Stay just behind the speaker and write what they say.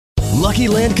Lucky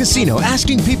Land Casino,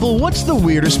 asking people, what's the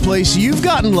weirdest place you've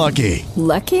gotten lucky?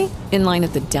 Lucky? In line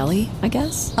at the deli, I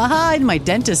guess? Aha, in my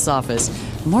dentist's office.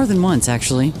 More than once,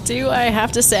 actually. Do I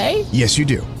have to say? Yes, you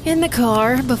do. In the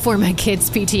car before my kids'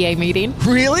 PTA meeting.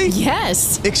 Really?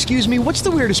 Yes. Excuse me, what's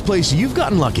the weirdest place you've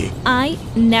gotten lucky? I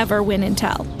never win and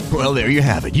tell. Well, there you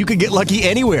have it. You can get lucky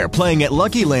anywhere, playing at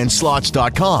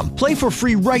LuckyLandSlots.com. Play for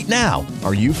free right now.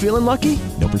 Are you feeling lucky?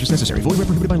 No purchase necessary. Void where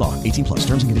prohibited by law. 18 plus.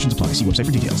 Terms and conditions apply. See website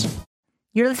for details.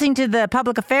 You're listening to the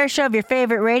Public Affairs Show of your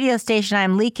favorite radio station.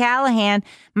 I'm Lee Callahan.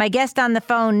 My guest on the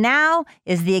phone now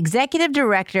is the executive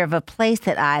director of a place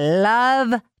that I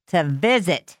love to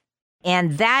visit,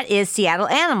 and that is Seattle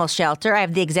Animal Shelter. I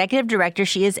have the executive director.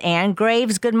 She is Ann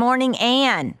Graves. Good morning,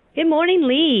 Ann. Good morning,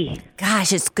 Lee.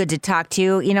 Gosh, it's good to talk to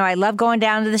you. You know, I love going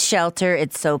down to the shelter.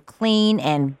 It's so clean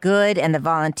and good, and the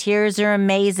volunteers are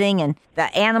amazing, and the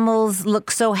animals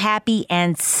look so happy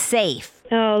and safe.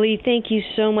 Oh, Lee, thank you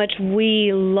so much.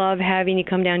 We love having you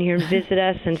come down here and visit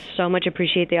us, and so much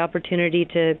appreciate the opportunity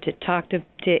to talk to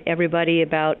everybody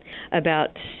about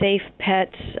safe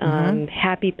pets,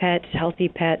 happy pets, healthy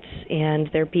pets, and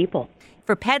their people.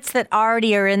 For pets that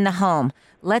already are in the home,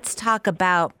 let's talk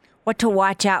about what to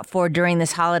watch out for during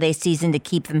this holiday season to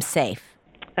keep them safe.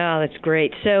 Oh, that's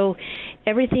great. So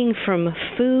everything from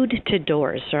food to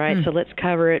doors, all right? So let's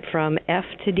cover it from F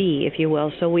to D, if you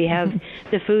will. So we have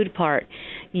the food part.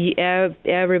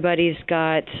 Everybody's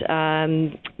got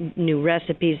new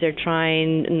recipes they're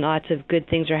trying. Lots of good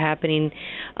things are happening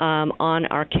on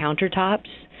our countertops.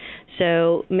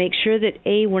 So make sure that,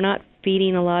 A, we're not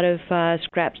feeding a lot of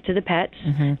scraps to the pets,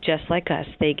 just like us.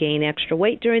 They gain extra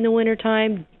weight during the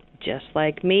wintertime. Just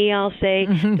like me, I'll say,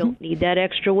 don't need that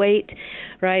extra weight,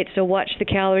 right? So watch the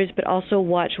calories, but also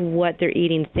watch what they're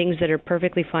eating. Things that are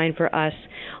perfectly fine for us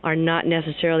are not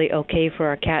necessarily okay for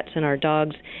our cats and our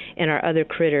dogs and our other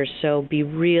critters. So be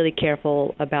really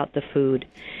careful about the food.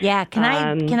 Yeah, can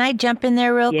I jump in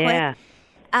there real quick?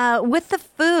 With the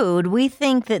food, we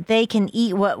think that they can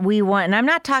eat what we want. And I'm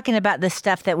not talking about the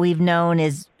stuff that we've known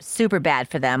is super bad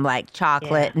for them, like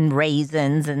chocolate and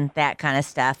raisins and that kind of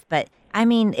stuff. But I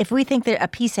mean, if we think that a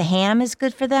piece of ham is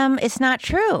good for them, it's not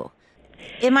true.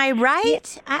 Am I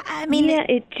right? Yeah. I mean,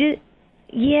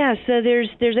 So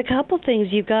there's a couple things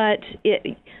you've got.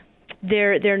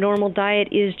 Their normal diet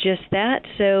is just that.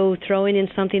 So throwing in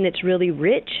something that's really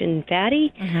rich and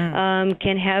fatty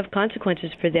can have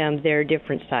consequences for them. They're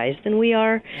different size than we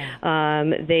are.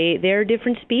 They're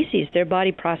different species. Their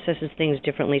body processes things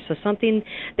differently. So something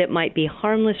that might be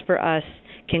harmless for us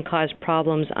can cause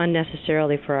problems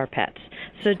unnecessarily for our pets.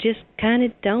 So just kind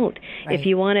of don't. Right. If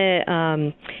you want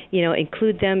to,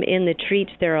 include them in the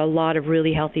treats, there are a lot of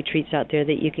really healthy treats out there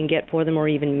that you can get for them or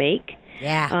even make.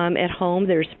 At home.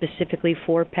 They're specifically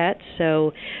for pets.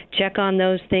 So check on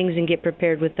those things and get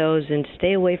prepared with those and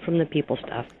stay away from the people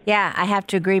stuff. Yeah, I have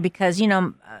to agree because,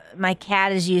 my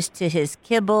cat is used to his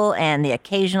kibble and the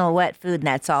occasional wet food, and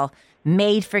that's all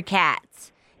made for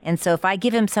cats. And so if I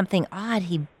give him something odd,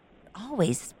 he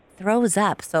always throws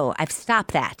up. So I've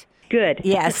stopped that. Good.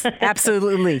 Yes,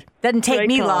 absolutely. Doesn't take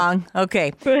me long.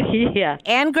 Okay. Yeah.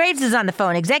 Ann Graves is on the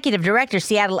phone, Executive Director,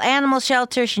 Seattle Animal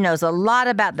Shelter. She knows a lot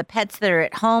about the pets that are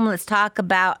at home. Let's talk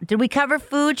about, did we cover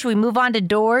food? Should we move on to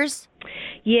doors?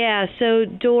 Yeah, so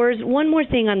doors. One more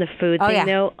thing on the food thing,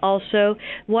 though. Also,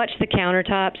 watch the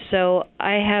countertops. So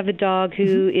I have a dog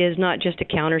who is not just a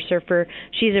counter surfer.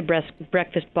 She's a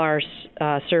breakfast bar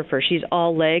surfer. She's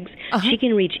all legs. She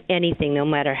can reach anything, no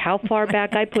matter how far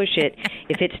back I push it.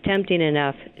 If it's tempting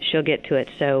enough, she'll get to it.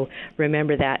 So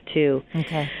remember that, too.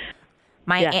 Okay.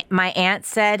 My aunt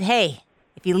said, hey,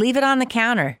 if you leave it on the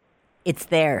counter, it's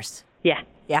theirs. Yeah.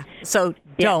 Yeah. So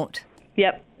don't.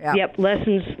 Yep.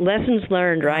 Lessons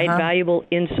learned, right? Valuable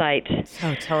insight.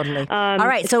 Oh, totally. All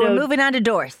right, so we're moving on to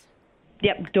doors.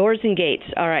 Yep, doors and gates.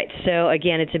 All right, so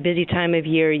again, it's a busy time of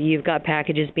year. You've got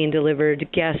packages being delivered.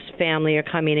 Guests, family are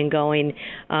coming and going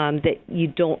that you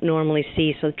don't normally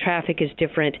see, so traffic is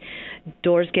different.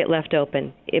 Doors get left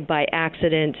open. By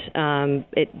accident,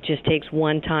 it just takes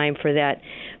one time for that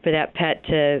pet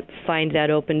to find that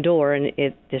open door, and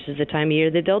this is the time of year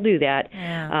that they'll do that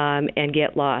and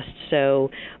get lost.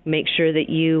 So make sure that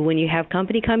when you have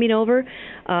company coming over,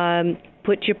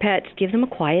 put your pets, give them a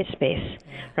quiet space,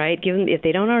 right? Give them, if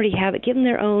they don't already have it, give them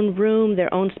their own room,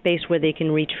 their own space where they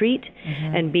can retreat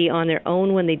and be on their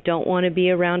own when they don't want to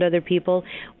be around other people,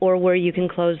 or where you can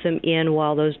close them in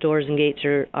while those doors and gates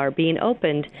are being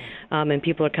opened and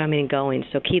people are coming and going.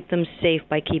 So keep them safe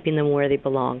by keeping them where they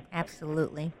belong.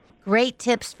 Absolutely. Great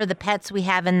tips for the pets we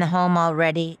have in the home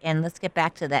already. And let's get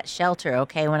back to that shelter,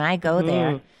 okay? When I go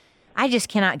there, I just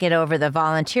cannot get over the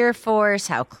volunteer force,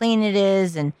 how clean it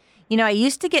is. And, I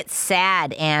used to get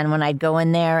sad, Anne, when I'd go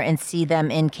in there and see them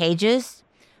in cages.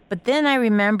 But then I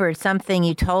remembered something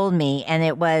you told me, and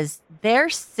it was they're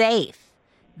safe.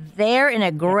 They're in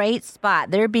a great spot.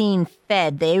 They're being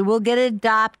fed. They will get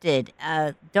adopted.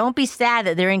 Don't be sad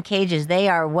that they're in cages. They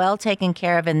are well taken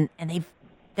care of, and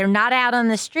they're not out on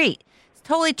the street. It's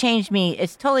totally changed me.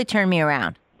 It's totally turned me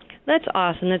around. That's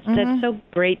awesome. That's so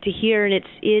great to hear, and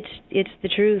it's the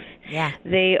truth. Yeah.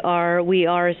 We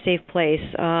are a safe place.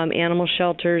 Animal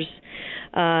shelters.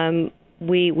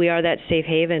 We are that safe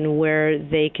haven where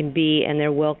they can be, and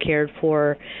they're well cared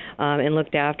for and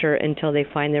looked after until they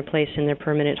find their place in their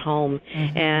permanent home.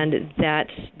 And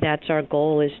that's our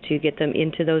goal, is to get them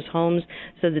into those homes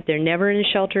so that they're never in a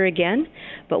shelter again,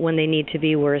 but when they need to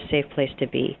be, we're a safe place to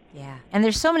be. Yeah, and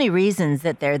there's so many reasons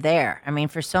that they're there. I mean,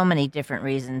 for so many different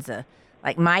reasons.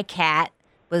 Like my cat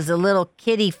was a little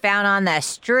kitty found on the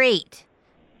street.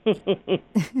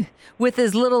 With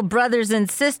his little brothers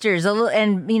and sisters,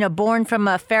 and born from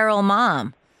a feral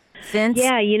mom. And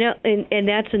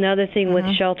that's another thing with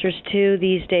shelters too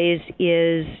these days,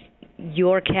 is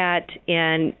your cat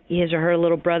and his or her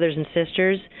little brothers and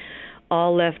sisters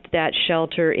all left that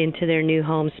shelter into their new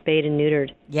home spayed and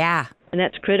neutered. Yeah, and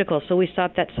that's critical. So we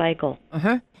stop that cycle.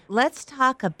 Let's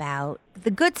talk about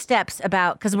the good steps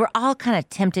because we're all kind of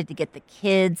tempted to get the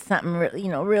kids something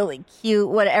really cute,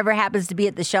 whatever happens to be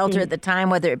at the shelter at the time,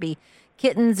 whether it be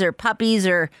kittens or puppies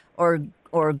or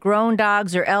grown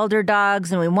dogs or elder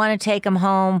dogs, and we want to take them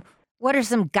home. What are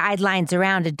some guidelines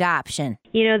around adoption?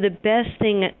 The best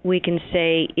thing we can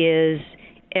say is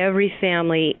every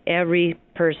family, every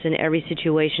person, every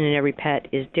situation, and every pet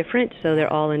is different, so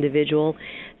they're all individual.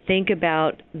 Think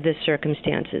about the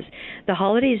circumstances. The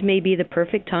holidays may be the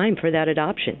perfect time for that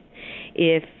adoption.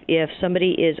 If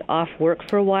somebody is off work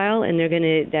for a while and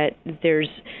there's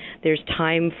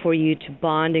time for you to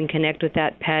bond and connect with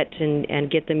that pet and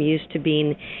get them used to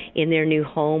being in their new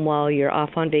home while you're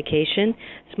off on vacation,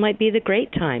 this might be the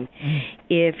great time.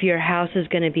 If your house is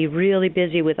going to be really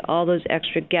busy with all those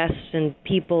extra guests and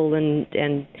people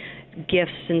and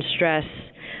gifts and stress,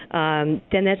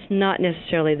 then that's not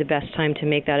necessarily the best time to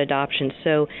make that adoption.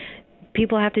 So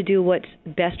people have to do what's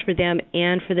best for them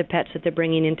and for the pets that they're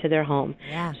bringing into their home.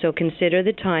 Yeah. So consider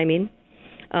the timing.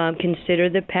 Consider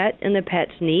the pet and the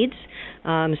pet's needs.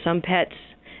 Some pets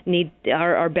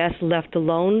are best left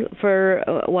alone for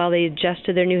while they adjust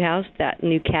to their new house. That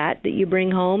new cat that you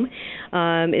bring home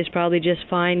is probably just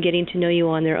fine getting to know you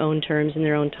on their own terms and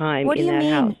their own time in that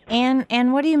house.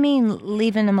 And what do you mean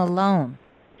leaving them alone?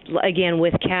 Again,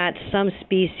 with cats, some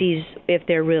species, if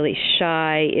they're really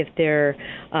shy, if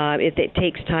it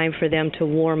takes time for them to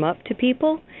warm up to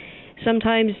people,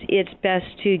 sometimes it's best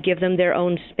to give them their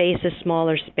own space, a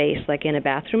smaller space, like in a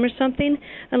bathroom or something,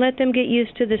 and let them get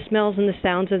used to the smells and the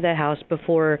sounds of the house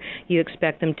before you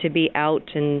expect them to be out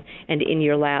and in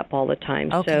your lap all the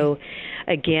time. Okay. So,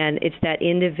 again, it's that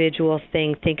individual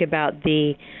thing. Think about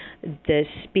the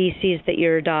species that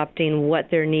you're adopting, what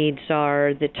their needs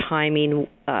are, the timing.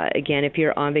 Again, if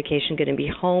you're on vacation, going to be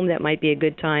home, that might be a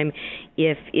good time.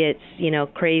 If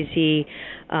it's crazy,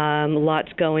 lots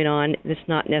going on, it's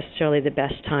not necessarily the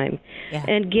best time. Yeah.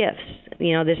 And gifts,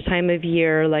 this time of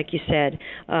year, like you said,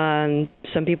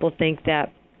 some people think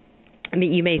that.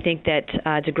 You may think that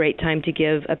it's a great time to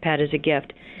give a pet as a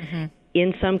gift.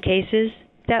 In some cases,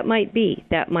 that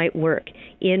might work.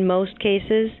 In most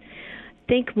cases,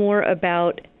 think more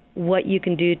about what you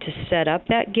can do to set up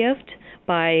that gift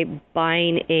by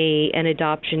buying an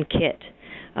adoption kit,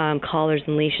 collars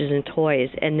and leashes and toys,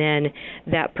 and then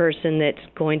that person that's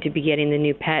going to be getting the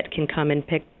new pet can come and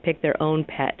pick their own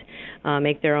pet,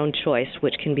 make their own choice,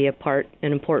 which can be an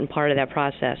important part of that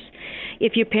process.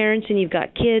 If you're parents and you've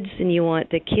got kids and you want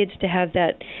the kids to have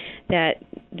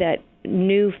that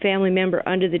new family member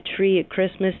under the tree at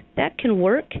Christmas, that can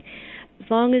work. As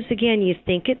long as, again, you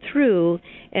think it through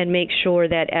and make sure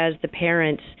that as the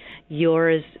parents, you're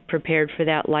as prepared for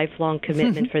that lifelong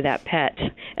commitment for that pet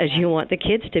as you want the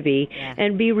kids to be,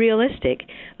 and be realistic.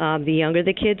 The younger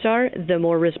the kids are, the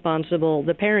more responsible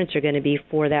the parents are going to be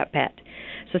for that pet.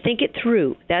 So think it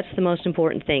through. That's the most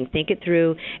important thing. Think it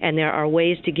through, and there are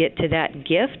ways to get to that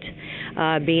gift,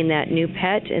 being that new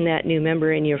pet and that new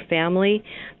member in your family.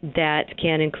 That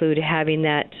can include having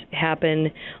that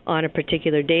happen on a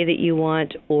particular day that you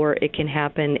want, or it can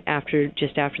happen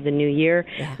just after the new year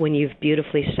when you've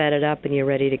beautifully set it up and you're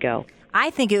ready to go.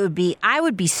 I think I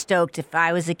would be stoked if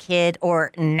I was a kid,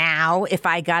 or now if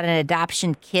I got an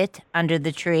adoption kit under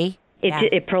the tree.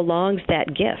 It prolongs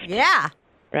that gift. Yeah.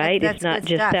 Right? That's it's not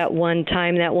just stuff. that one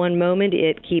time, that one moment.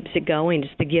 It keeps it going.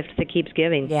 It's the gift that keeps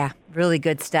giving. Yeah, really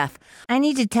good stuff. I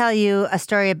need to tell you a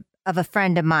story of a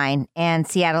friend of mine and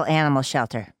Seattle Animal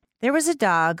Shelter. There was a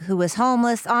dog who was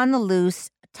homeless, on the loose,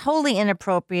 totally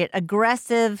inappropriate,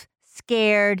 aggressive,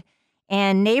 scared,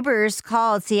 and neighbors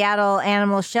called Seattle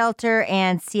Animal Shelter,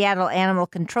 and Seattle Animal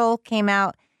Control came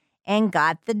out and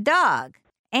got the dog.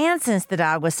 And since the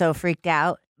dog was so freaked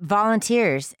out,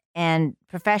 volunteers and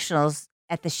professionals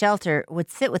at the shelter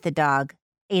would sit with the dog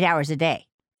 8 hours a day.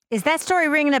 Is that story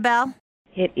ringing a bell?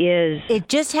 It is. It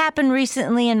just happened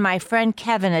recently, and my friend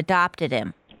Kevin adopted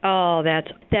him. Oh, that's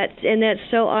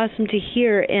so awesome to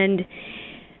hear. And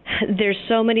there's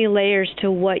so many layers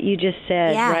to what you just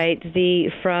said, right?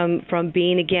 From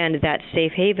being, again, that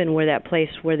safe haven, where that place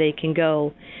where they can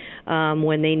go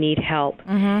when they need help.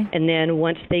 Mm-hmm. And then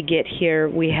once they get here,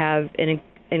 we have an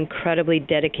incredibly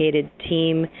dedicated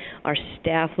team. Our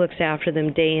staff looks after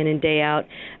them day in and day out,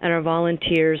 and our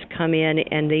volunteers come in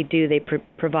and they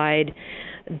provide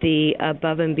the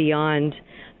above and beyond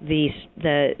the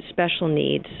special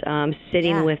needs,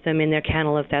 sitting with them in their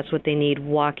kennel if that's what they need,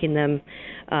 walking them,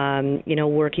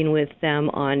 working with them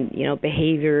on,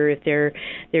 behavior. If they're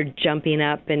jumping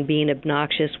up and being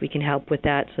obnoxious, we can help with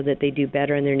that so that they do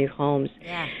better in their new homes.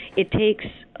 Yeah. It takes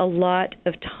a lot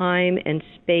of time and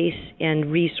space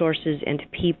and resources and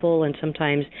people, and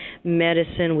sometimes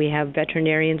medicine. We have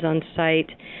veterinarians on site.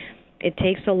 It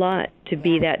takes a lot to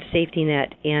be that safety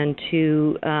net and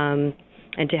to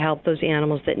help those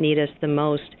animals that need us the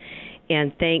most.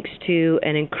 And thanks to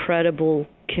an incredible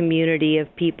community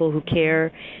of people who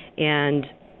care and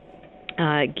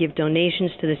give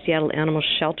donations to the Seattle Animal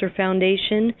Shelter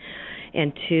Foundation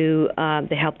and to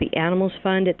the Help the Animals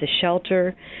Fund at the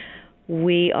shelter,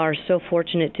 we are so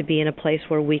fortunate to be in a place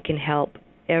where we can help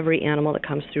every animal that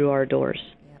comes through our doors.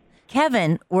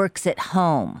 Kevin works at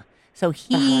home, so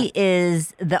he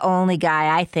is the only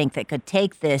guy I think that could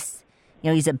take this.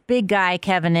 He's a big guy,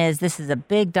 Kevin is. This is a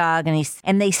big dog,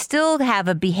 and they still have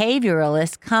a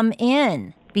behavioralist come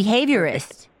in.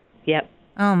 Behaviorist. Yep.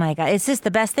 Oh, my God. It's just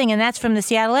the best thing, and that's from the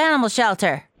Seattle Animal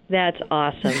Shelter. That's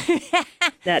awesome.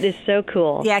 That is so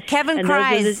cool. Yeah, Kevin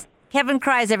cries. Kevin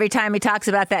cries every time he talks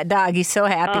about that dog. He's so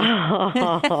happy.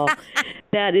 Oh,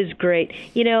 that is great.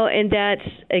 And that's,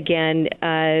 again,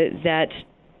 that's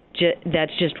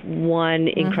just one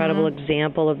incredible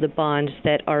example of the bonds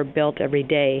that are built every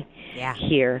day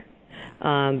here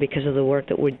because of the work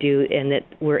that we do and that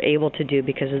we're able to do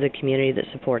because of the community that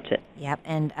supports it. Yep,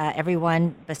 and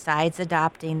everyone besides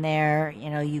adopting there,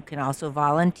 you can also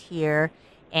volunteer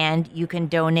and you can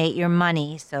donate your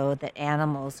money so that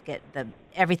animals get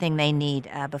everything they need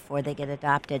before they get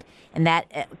adopted. And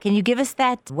that, can you give us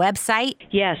that website?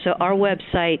 Yeah, so our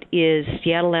website is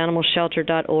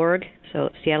seattleanimalshelter.org. So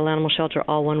Seattle Animal Shelter,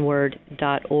 all one word,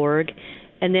 .org.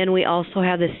 And then we also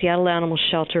have the Seattle Animal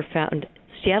Shelter Foundation,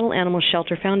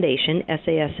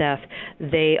 SASF.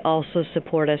 They also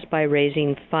support us by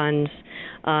raising funds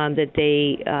that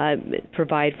they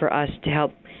provide for us to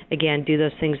help, again, do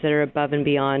those things that are above and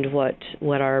beyond what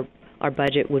our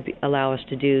budget would allow us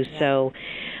to do. Yeah. So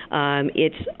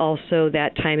it's also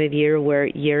that time of year where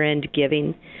year-end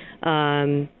giving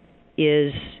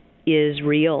is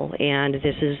real, and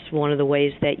this is one of the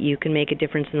ways that you can make a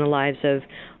difference in the lives of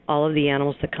all of the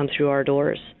animals that come through our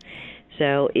doors.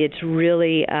 So it's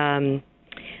really, again,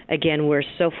 we're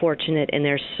so fortunate, and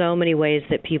there's so many ways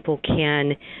that people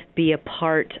can be a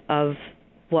part of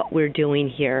what we're doing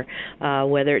here,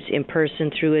 whether it's in person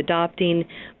through adopting,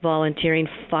 volunteering,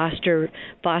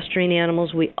 fostering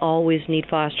animals. We always need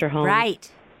foster homes.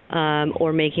 Right.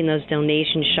 Or making those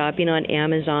donations, shopping on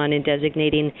Amazon and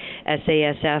designating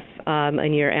SASF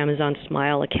in your Amazon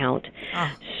Smile account.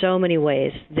 Oh. So many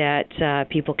ways that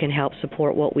people can help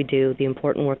support what we do, the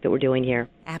important work that we're doing here.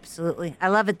 Absolutely. I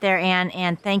love it there, Ann.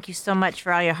 And thank you so much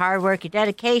for all your hard work, your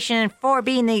dedication, for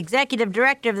being the executive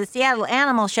director of the Seattle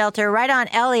Animal Shelter right on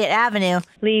Elliott Avenue.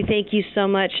 Lee, thank you so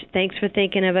much. Thanks for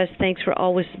thinking of us. Thanks for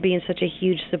always being such a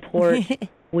huge support.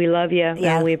 We love you,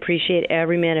 and we appreciate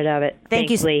every minute of it.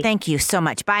 Thanks, Lee. Thank you so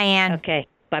much. Bye, Ann. Okay.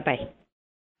 Bye-bye.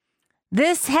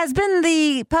 This has been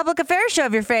the Public Affairs Show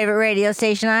of your favorite radio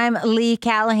station. I'm Lee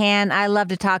Callahan. I love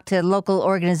to talk to local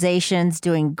organizations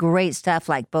doing great stuff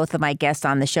like both of my guests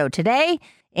on the show today.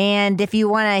 And if you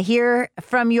want to hear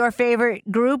from your favorite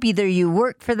group, either you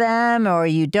work for them or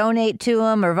you donate to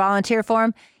them or volunteer for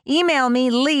them, email me,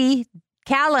 Lee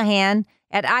Callahan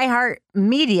at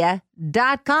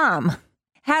iHeartMedia.com.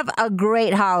 Have a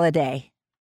great holiday.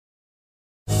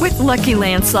 With Lucky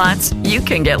Land Slots, you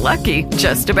can get lucky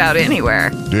just about anywhere.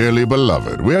 Dearly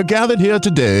beloved, we are gathered here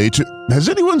today to... Has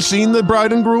anyone seen the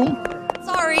bride and groom?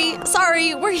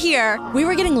 Sorry, we're here. We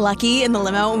were getting lucky in the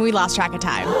limo and we lost track of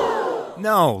time.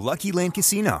 No, Lucky Land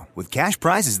Casino, with cash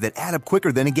prizes that add up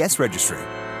quicker than a guest registry.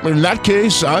 In that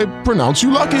case, I pronounce you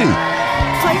lucky.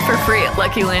 Play for free at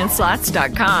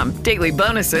LuckyLandSlots.com. Daily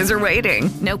bonuses are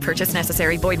waiting. No purchase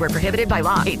necessary. Void where prohibited by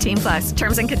law. 18+.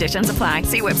 Terms and conditions apply.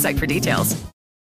 See website for details.